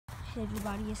Hey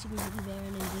everybody, it's going to be there,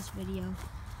 and in this video,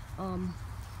 I'm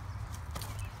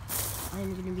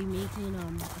going to be making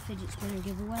a fidget spinner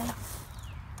giveaway.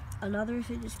 Another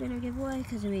fidget spinner giveaway,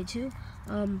 because I made two.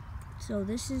 So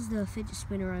this is the fidget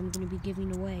spinner I'm going to be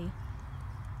giving away.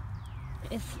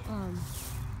 If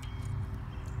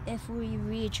we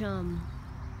reach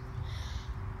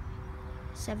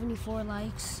 74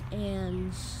 likes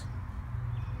and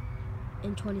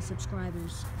 20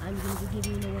 subscribers, I'm going to be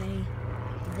giving away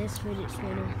this fidget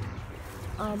spinner.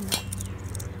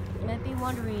 You might be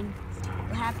wondering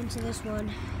what happened to this one.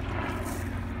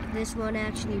 This one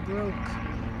actually broke.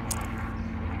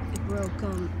 It broke,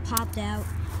 popped out,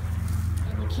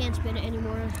 and you can't spin it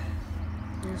anymore.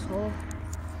 This hole.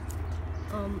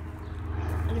 And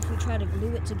if we try to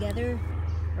glue it together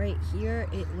right here,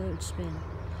 it won't spin.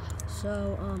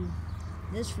 So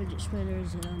this fidget spinner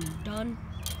is done.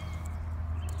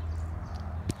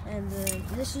 And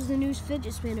this is the new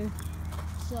fidget spinner.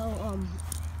 So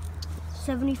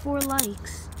 74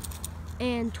 likes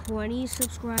and 20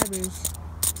 subscribers.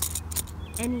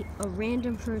 A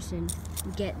random person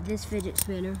get this fidget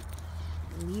spinner.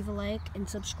 Leave a like and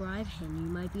subscribe, and you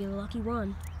might be the lucky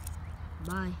one.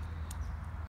 Bye.